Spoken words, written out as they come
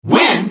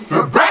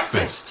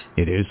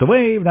It is The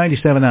Wave,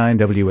 97.9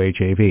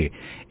 WHAV.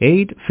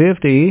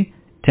 8:50,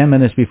 10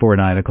 minutes before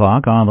 9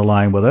 o'clock. On the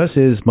line with us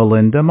is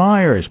Melinda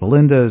Myers,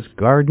 Melinda's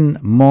Garden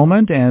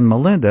Moment. And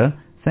Melinda,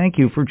 thank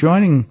you for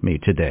joining me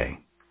today.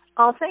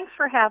 Oh, thanks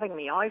for having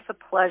me. Always a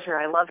pleasure.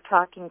 I love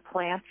talking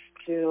plants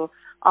to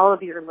all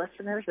of your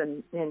listeners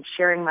and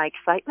sharing my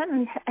excitement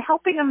and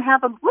helping them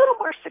have a little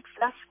more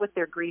success with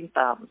their green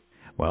thumbs.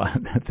 Well,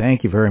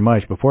 thank you very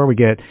much. Before we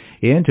get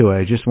into it,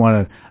 I just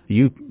want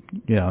to,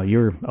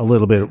 you're a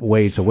little bit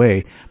ways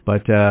away,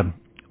 but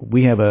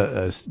we have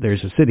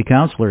there's a city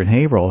councilor in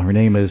Haverhill. Her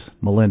name is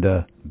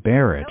Melinda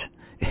Barrett.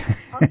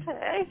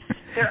 Okay.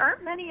 There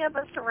aren't many of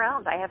us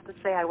around. I have to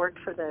say, I worked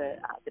for the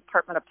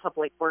Department of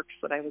Public Works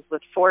when I was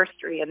with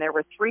Forestry, and there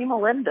were 3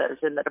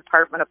 Melindas in the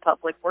Department of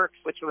Public Works,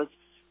 which was,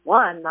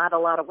 1, not a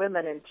lot of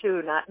women, and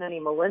 2, not many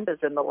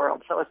Melindas in the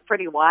world. So it's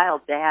pretty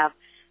wild to have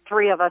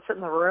 3 of us in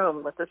the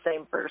room with the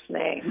same first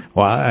name.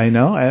 Well, I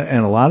know,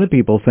 and a lot of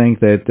people think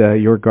that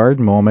your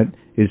garden moment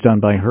is done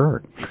by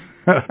her.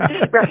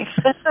 Right.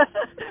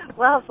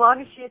 Well, as long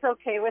as she's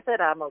okay with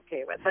it, I'm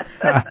okay with it.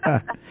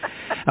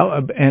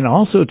 And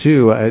also,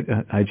 too,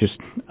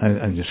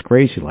 I'm just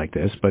crazy like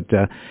this, but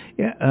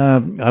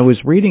I was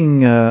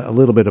reading a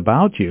little bit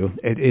about you.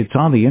 It's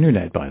on the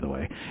internet, by the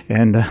way,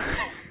 and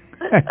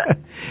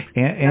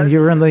and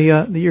you're in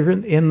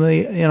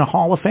a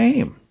Hall of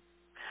Fame.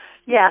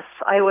 Yes,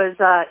 I was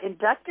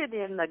inducted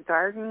in the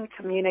Garden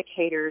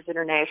Communicators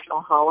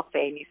International Hall of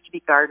Fame. Used to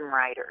be Garden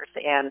Writers,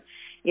 and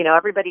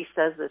everybody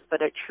says this,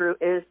 but it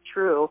is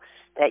true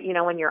that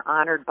when you're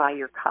honored by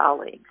your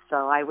colleagues.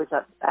 So I was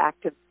an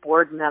active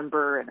board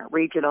member and a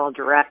regional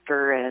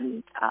director,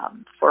 and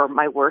for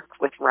my work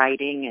with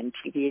writing and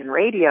TV and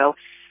radio,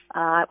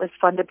 it was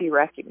fun to be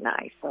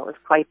recognized. So it was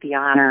quite the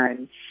honor,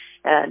 and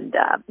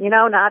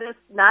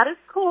not as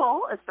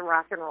cool as the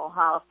Rock and Roll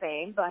Hall of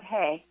Fame, but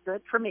hey,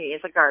 good for me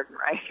as a garden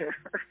writer.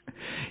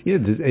 Yeah,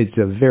 it's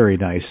a very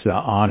nice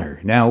honor.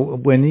 Now,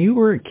 when you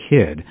were a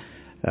kid,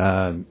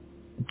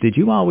 did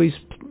you always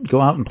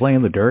go out and play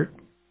in the dirt?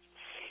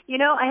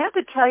 I have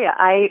to tell you,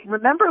 I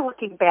remember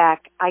looking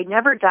back, I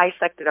never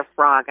dissected a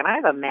frog, and I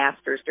have a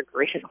master's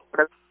degree in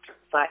horticulture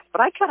science,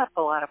 but I cut up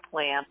a lot of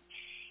plants.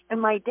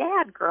 And my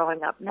dad,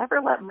 growing up,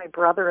 never let my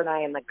brother and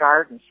I in the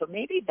garden. So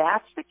maybe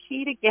that's the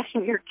key to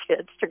getting your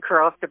kids to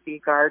grow up to be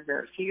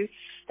gardeners.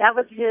 That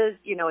was his,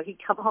 he'd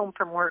come home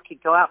from work,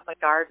 he'd go out in the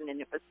garden,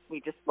 and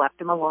we just left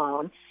him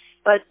alone.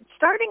 But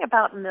starting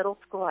about middle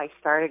school, I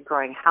started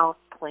growing house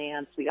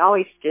plants. We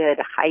always did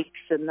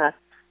hikes in the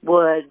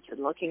woods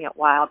and looking at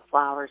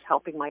wildflowers,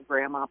 helping my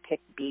grandma pick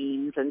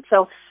beans. And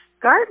so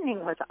gardening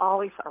was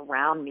always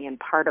around me and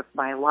part of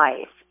my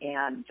life.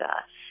 And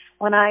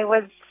when I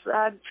was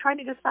trying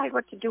to decide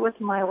what to do with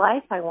my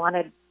life, I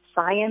wanted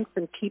science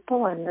and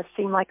people, and this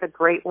seemed like a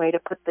great way to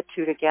put the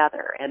two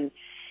together. And,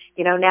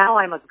 now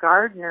I'm a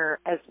gardener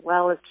as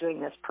well as doing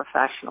this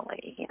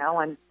professionally.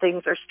 When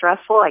things are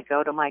stressful, I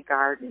go to my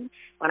garden.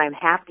 When I'm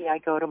happy, I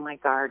go to my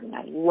garden.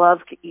 I love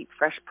to eat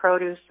fresh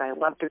produce. I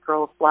love to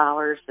grow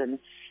flowers and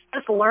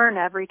just learn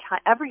every time.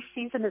 Every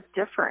season is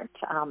different.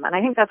 And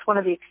I think that's one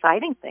of the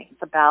exciting things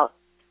about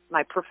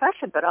my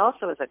profession, but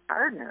also as a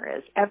gardener,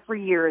 is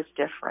every year is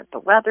different. The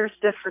weather's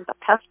different. The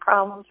pest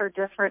problems are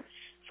different.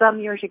 Some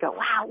years you go,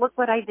 wow, look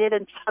what I did.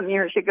 And some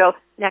years you go,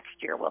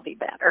 next year will be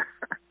better.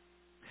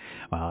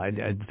 Well,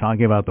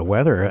 talking about the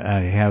weather,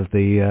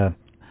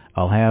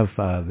 I'll have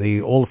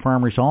the Old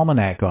Farmer's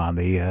Almanac on,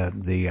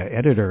 the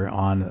editor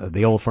on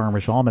the Old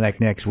Farmer's Almanac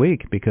next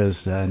week, because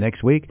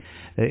next week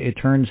it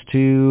turns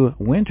to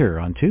winter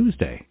on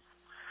Tuesday.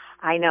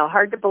 I know,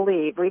 hard to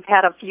believe. We've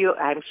had a few,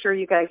 I'm sure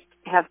you guys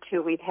have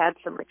too, we've had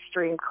some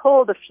extreme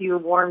cold, a few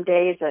warm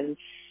days, and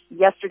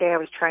yesterday I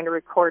was trying to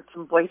record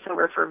some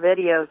voiceover for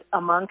videos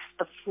amongst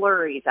the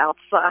flurries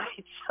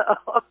outside,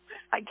 so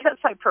I guess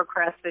I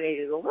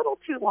procrastinated a little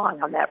too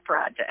long on that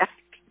project.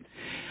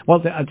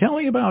 Well, tell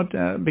me about,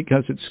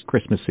 because it's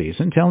Christmas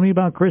season, tell me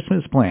about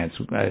Christmas plants,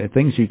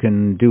 things you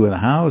can do in the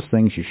house,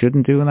 things you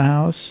shouldn't do in the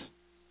house.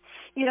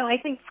 I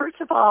think, first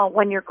of all,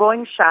 when you're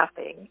going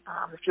shopping,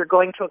 if you're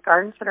going to a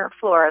garden center or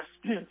florist,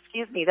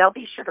 they'll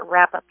be sure to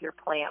wrap up your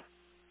plants,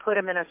 put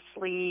them in a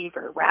sleeve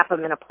or wrap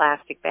them in a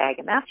plastic bag.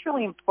 And that's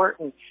really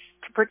important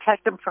to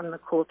protect them from the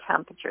cool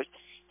temperatures.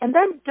 And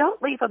then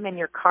don't leave them in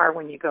your car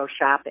when you go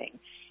shopping.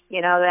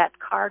 That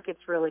car gets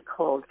really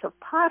cold. So if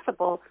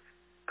possible,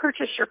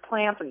 purchase your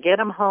plants and get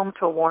them home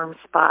to a warm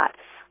spot.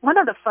 One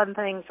of the fun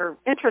things or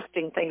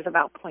interesting things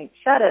about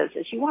poinsettias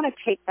is you want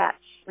to take that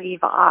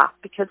sleeve off,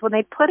 because when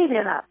they put it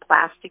in a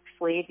plastic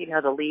sleeve,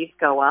 the leaves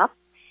go up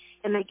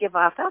and they give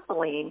off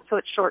ethylene, so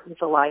it shortens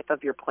the life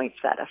of your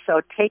poinsettia.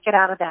 So take it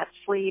out of that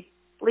sleeve,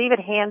 leave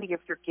it handy if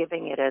you're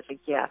giving it as a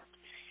gift.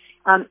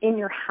 In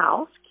your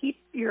house, keep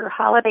your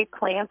holiday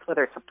plants,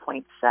 whether it's a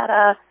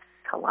poinsettia,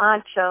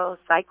 kalanchoe,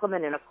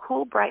 cyclamen, in a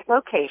cool, bright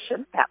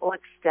location. That will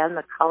extend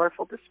the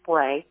colorful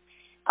display.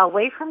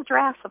 Away from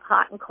drafts of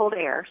hot and cold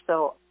air,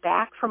 so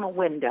back from a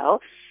window,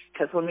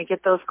 because when we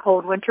get those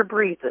cold winter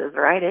breezes,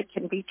 right, it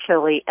can be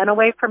chilly, and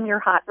away from your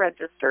hot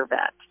register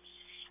vent.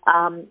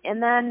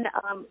 And then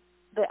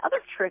the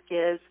other trick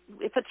is,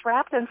 if it's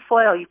wrapped in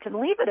foil, you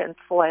can leave it in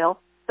foil,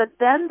 but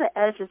then the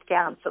edge is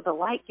down so the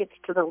light gets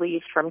to the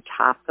leaves from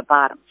top to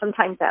bottom.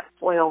 Sometimes that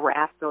foil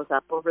wrap goes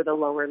up over the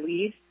lower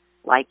leaves.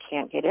 Light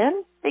can't get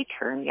in. They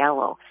turn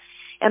yellow.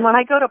 And when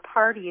I go to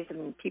parties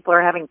and people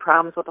are having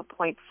problems with a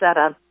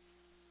poinsettia,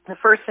 the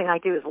first thing I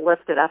do is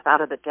lift it up out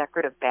of the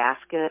decorative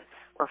basket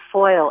or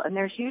foil, and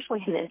there's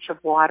usually an inch of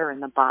water in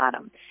the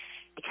bottom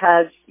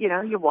because, you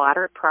know, you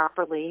water it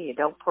properly, you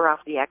don't pour off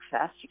the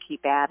excess, you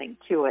keep adding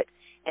to it.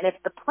 And if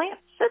the plant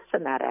sits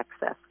in that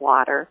excess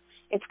water,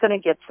 it's going to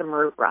get some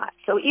root rot.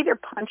 So either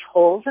punch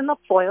holes in the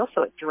foil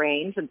so it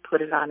drains and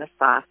put it on a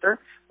saucer,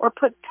 or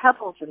put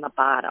pebbles in the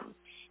bottom.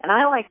 And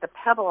I like the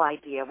pebble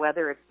idea,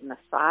 whether it's in the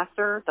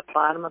saucer, the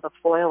bottom of the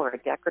foil, or a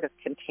decorative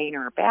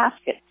container or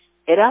basket.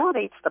 It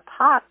elevates the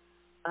pot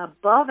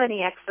above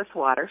any excess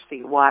water, so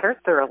you water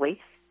thoroughly.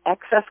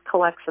 Excess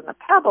collects in the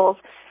pebbles.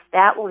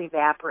 That will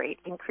evaporate,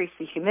 increase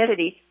the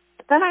humidity.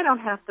 But then I don't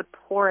have to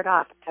pour it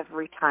off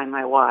every time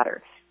I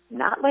water.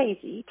 Not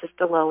lazy, just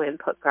a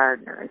low-input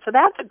gardener. And so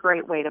that's a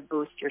great way to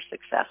boost your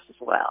success as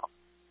well.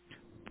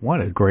 What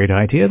a great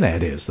idea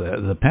that is,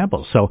 the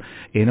pebbles. So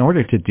in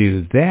order to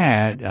do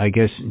that, I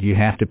guess you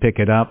have to pick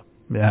it up.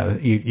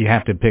 You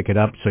have to pick it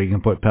up so you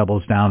can put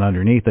pebbles down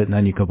underneath it, and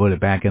then you can put it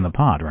back in the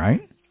pot,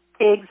 right?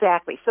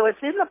 Exactly. So it's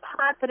in the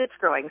pot that it's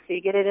growing. So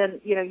you get it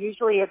in, you know,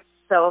 usually it's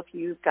so if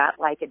you've got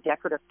like a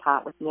decorative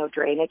pot with no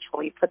drainage,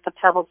 well, you put the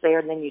pebbles there,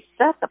 and then you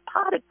set the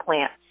potted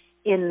plant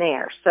in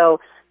there. So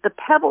the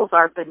pebbles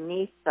are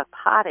beneath the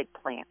potted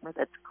plant where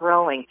that's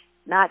growing,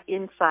 not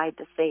inside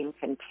the same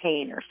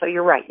container. So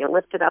you're right. You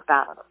lift it up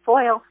out of the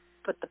foil,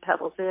 put the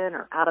pebbles in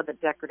or out of the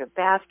decorative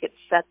basket,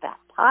 set that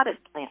potted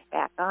plant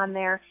back on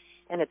there,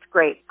 and it's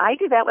great. I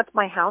do that with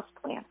my house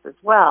plants as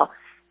well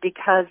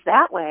because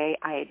that way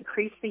I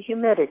increase the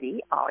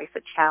humidity, always a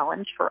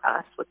challenge for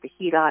us with the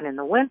heat on in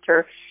the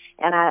winter,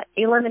 and it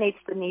eliminates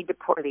the need to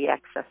pour the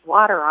excess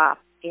water off,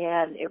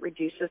 and it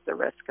reduces the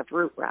risk of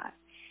root rot.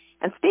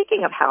 And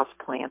speaking of house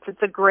plants,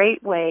 it's a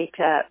great way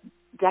to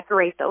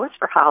decorate those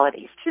for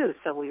holidays, too.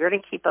 So we're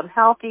going to keep them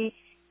healthy,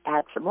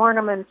 add some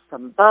ornaments,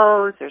 some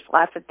bows. There's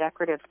lots of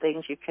decorative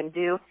things you can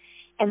do.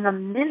 And the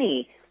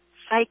mini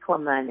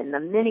cyclamen and the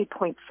mini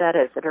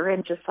poinsettias that are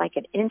in just like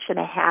an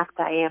 1.5-inch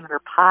diameter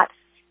pot,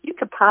 you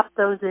could pop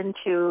those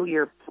into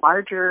your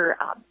larger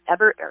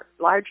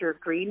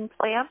green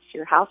plants,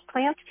 your house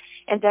plants,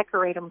 and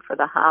decorate them for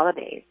the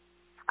holidays.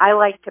 I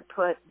like to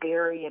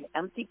bury an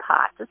empty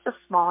pot, just a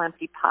small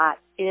empty pot,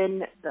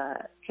 in the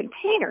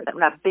container that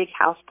would have big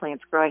house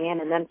plants growing in.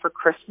 And then for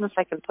Christmas,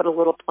 I can put a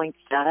little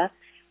poinsettia,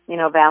 you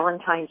know,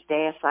 Valentine's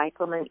Day, a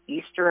cyclamen,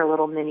 Easter, a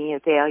little mini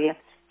azalea.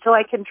 So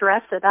I can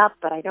dress it up,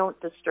 but I don't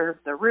disturb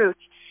the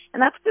roots.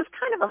 And that's just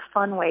kind of a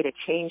fun way to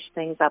change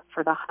things up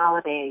for the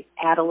holidays,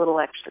 add a little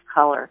extra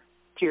color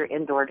to your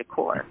indoor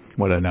decor.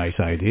 What a nice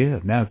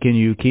idea. Now, can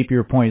you keep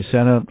your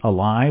poinsettia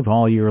alive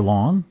all year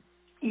long?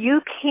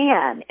 You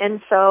can. And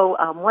so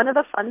one of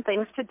the fun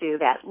things to do,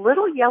 that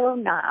little yellow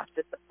knobs,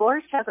 if the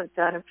florist hasn't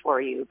done it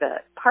for you, the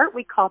part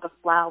we call the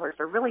flowers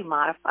are really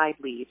modified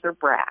leaves or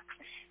bracts.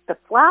 The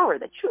flower,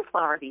 the true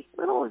flower, these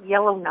little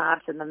yellow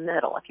knobs in the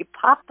middle, if you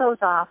pop those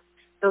off,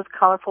 those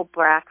colorful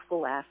bracts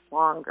will last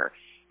longer.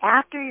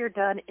 After you're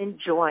done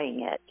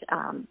enjoying it,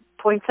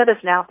 poinsettias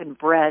now have been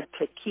bred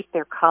to keep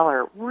their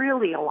color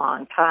really a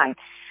long time.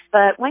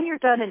 But when you're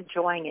done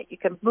enjoying it, you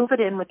can move it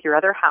in with your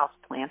other house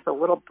plants, a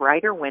little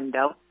brighter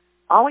window.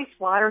 Always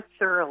water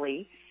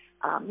thoroughly.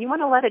 You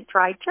want to let it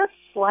dry just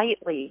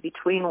slightly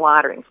between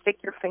watering. Stick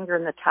your finger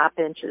in the top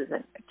 2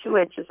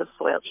 inches of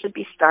soil. It should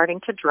be starting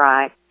to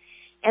dry.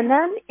 And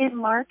then in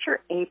March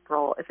or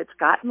April, if it's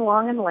gotten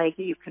long and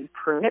leggy, you can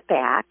prune it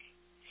back.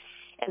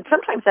 And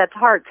sometimes that's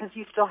hard because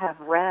you still have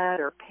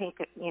red or pink,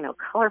 you know,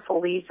 colorful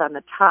leaves on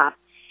the top.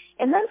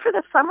 And then for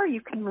the summer,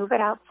 you can move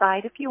it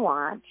outside if you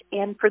want.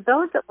 And for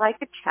those that like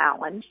a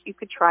challenge, you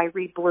could try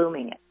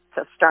reblooming it.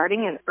 So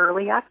starting in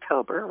early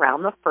October,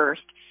 around the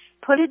 1st,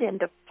 put it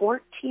into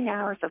 14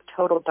 hours of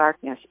total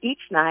darkness each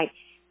night,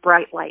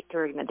 bright light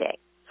during the day.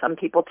 Some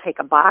people take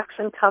a box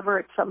and cover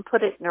it. Some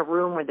put it in a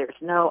room where there's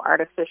no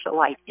artificial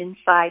light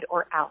inside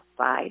or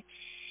outside.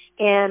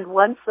 And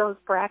once those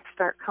bracts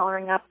start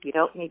coloring up, you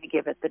don't need to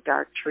give it the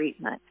dark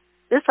treatment.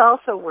 This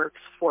also works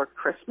for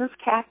Christmas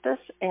cactus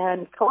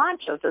and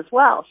kalanchoes as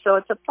well. So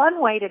it's a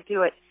fun way to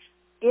do it.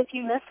 If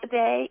you miss a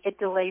day, it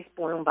delays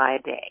bloom by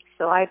a day.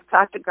 So I've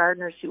talked to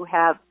gardeners who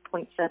have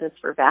poinsettias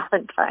for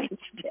Valentine's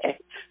Day.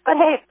 But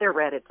hey, if they're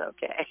red, it's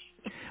okay.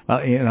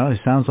 Well, you know, it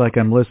sounds like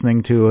I'm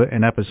listening to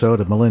an episode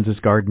of Melinda's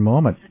Garden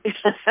Moment.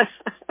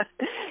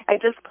 I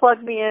just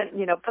plug me in,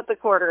 you know, put the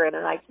quarter in,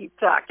 and I keep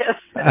talking.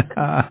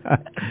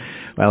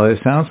 Well, it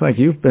sounds like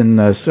you've been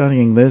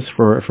studying this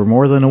for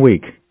more than a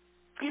week.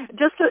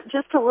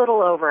 Just a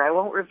little over. I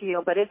won't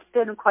reveal, but it's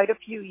been quite a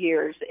few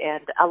years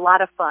and a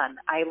lot of fun.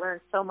 I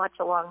learned so much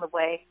along the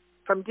way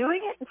from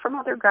doing it and from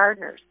other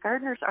gardeners.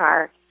 Gardeners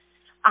are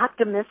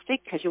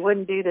optimistic because you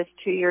wouldn't do this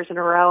 2 years in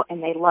a row,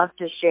 and they love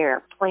to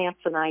share plants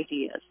and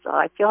ideas. So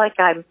I feel like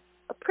I'm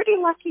a pretty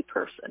lucky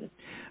person.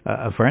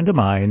 A friend of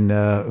mine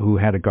who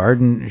had a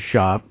garden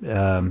shop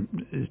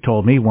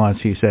told me once,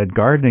 he said,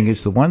 gardening is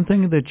the one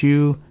thing that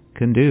you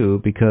can do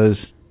because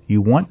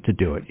you want to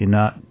do it. You're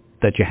not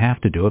that you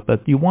have to do it,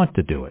 but you want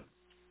to do it.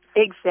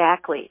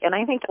 Exactly. And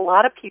I think a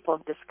lot of people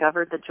have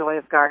discovered the joy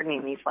of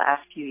gardening these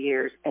last few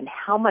years and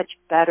how much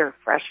better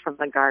fresh from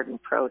the garden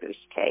produce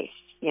tastes.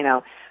 You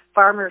know,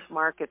 farmers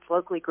markets,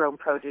 locally grown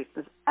produce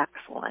is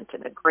excellent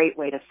and a great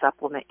way to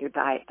supplement your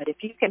diet. But if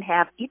you can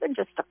have even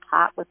just a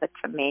pot with a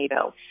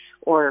tomato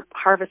or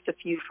harvest a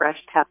few fresh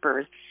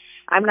peppers,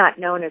 I'm not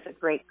known as a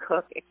great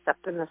cook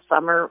except in the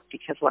summer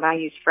because when I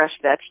use fresh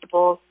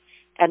vegetables,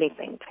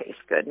 anything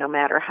tastes good no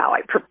matter how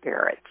I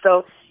prepare it.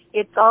 So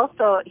it's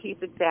also, he's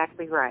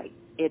exactly right.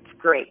 It's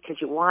great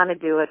because you want to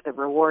do it. The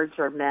rewards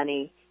are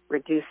many,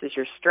 reduces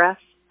your stress,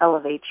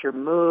 elevates your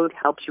mood,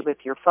 helps you with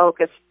your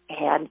focus,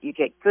 and you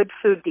get good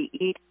food to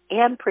eat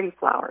and pretty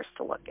flowers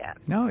to look at.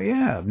 Oh,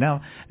 yeah.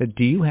 Now,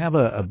 do you have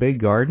a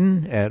big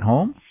garden at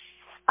home?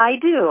 I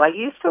do. I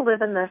used to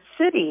live in the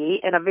city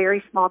in a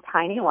very small,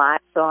 tiny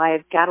lot, so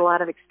I've got a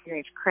lot of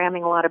experience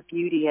cramming a lot of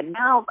beauty. And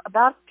now,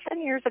 about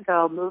 10 years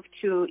ago, moved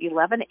to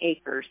 11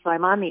 acres, so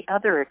I'm on the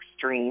other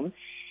extreme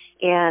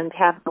and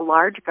have the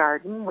large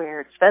garden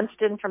where it's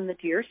fenced in from the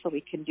deer so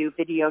we can do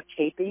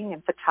videotaping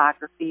and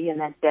photography and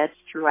then beds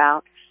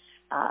throughout.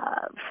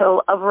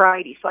 So a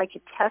variety. So I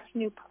can test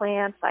new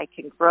plants, I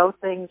can grow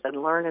things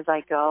and learn as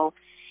I go,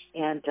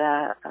 and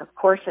of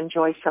course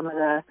enjoy some of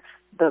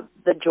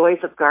the joys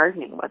of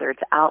gardening, whether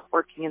it's out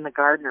working in the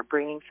garden or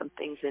bringing some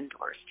things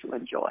indoors to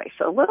enjoy.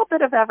 So a little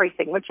bit of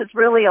everything, which is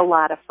really a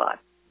lot of fun.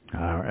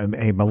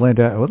 Hey,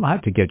 Melinda, I would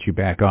love to get you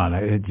back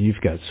on.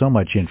 You've got so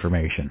much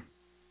information.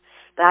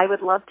 I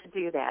would love to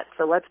do that.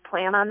 So let's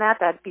plan on that.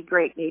 That'd be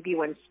great. Maybe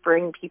when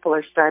spring people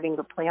are starting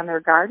to plan their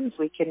gardens,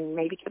 we can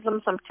maybe give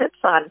them some tips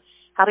on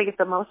how to get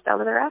the most out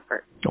of their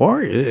effort.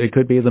 Or it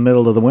could be in the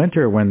middle of the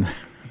winter when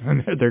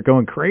they're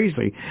going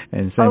crazy.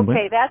 And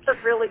okay, that's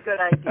a really good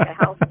idea.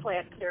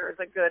 Houseplant care is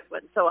a good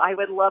one. So I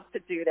would love to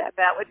do that.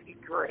 That would be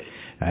great.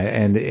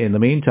 And in the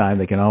meantime,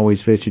 they can always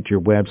visit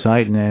your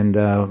website. And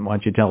why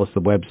don't you tell us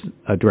the web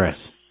address?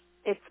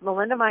 It's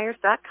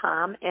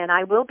melindamyers.com, and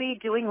I will be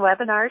doing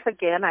webinars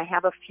again. I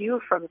have a few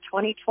from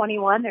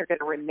 2021. They're going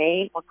to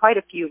remain, well, quite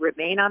a few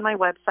remain on my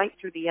website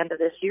through the end of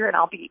this year, and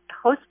I'll be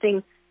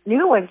hosting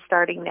new ones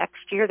starting next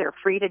year. They're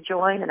free to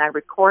join, and I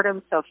record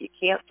them, so if you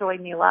can't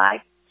join me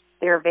live,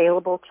 they're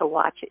available to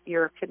watch at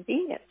your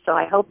convenience. So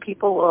I hope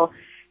people will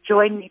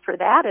join me for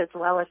that, as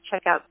well as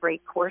check out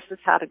great courses,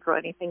 How to Grow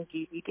Anything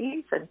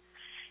DVDs,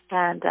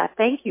 and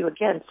thank you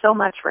again so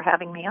much for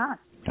having me on.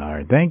 All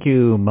right. Thank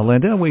you,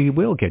 Melinda. We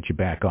will get you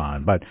back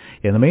on. But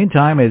in the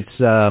meantime, it's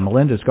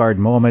Melinda's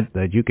Garden Moment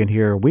that you can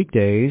hear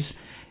weekdays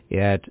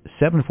at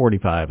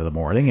 7:45 in the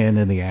morning and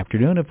in the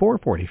afternoon at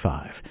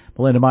 4:45.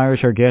 Melinda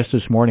Myers, our guest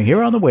this morning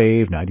here on the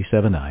Wave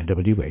 97.9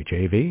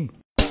 WHAV.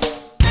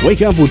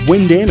 Wake up with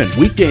Wayne Damon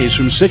weekdays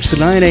from 6 to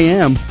 9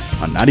 a.m.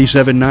 on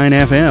 97.9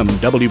 FM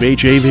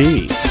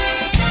WHAV.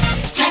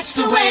 Catch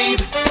the Wave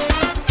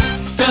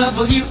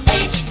WHAV.